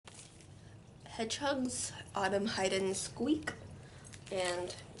Hedgehugs, Autumn, Hide and Squeak,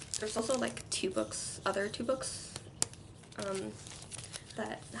 and there's also like other two books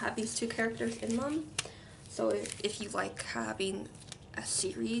that have these two characters in them. So if you like having a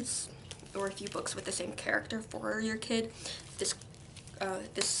series or a few books with the same character for your kid, this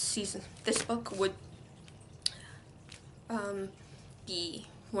book would be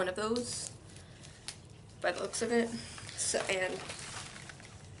one of those by the looks of it. So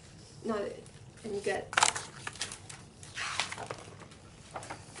and you get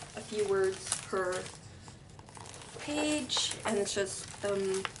a few words per page, and it's just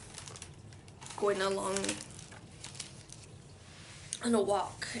them going along on a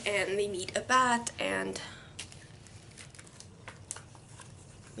walk, and they meet a bat and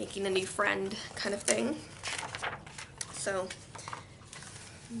making a new friend kind of thing. So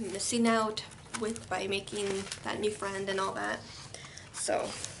missing out by making that new friend and all that. So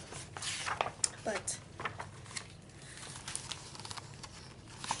but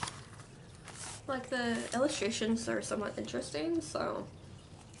like the illustrations are somewhat interesting, so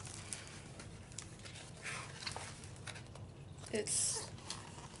it's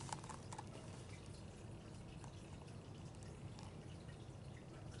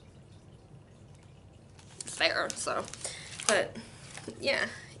there. So but yeah,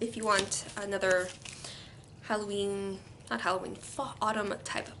 if you want another autumn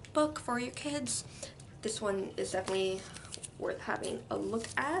type of book for your kids, this one is definitely worth having a look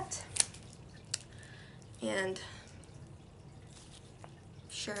at and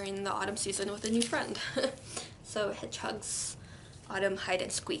sharing the autumn season with a new friend. So Hedgehugs, Autumn, Hide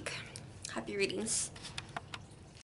and Squeak. Happy readings.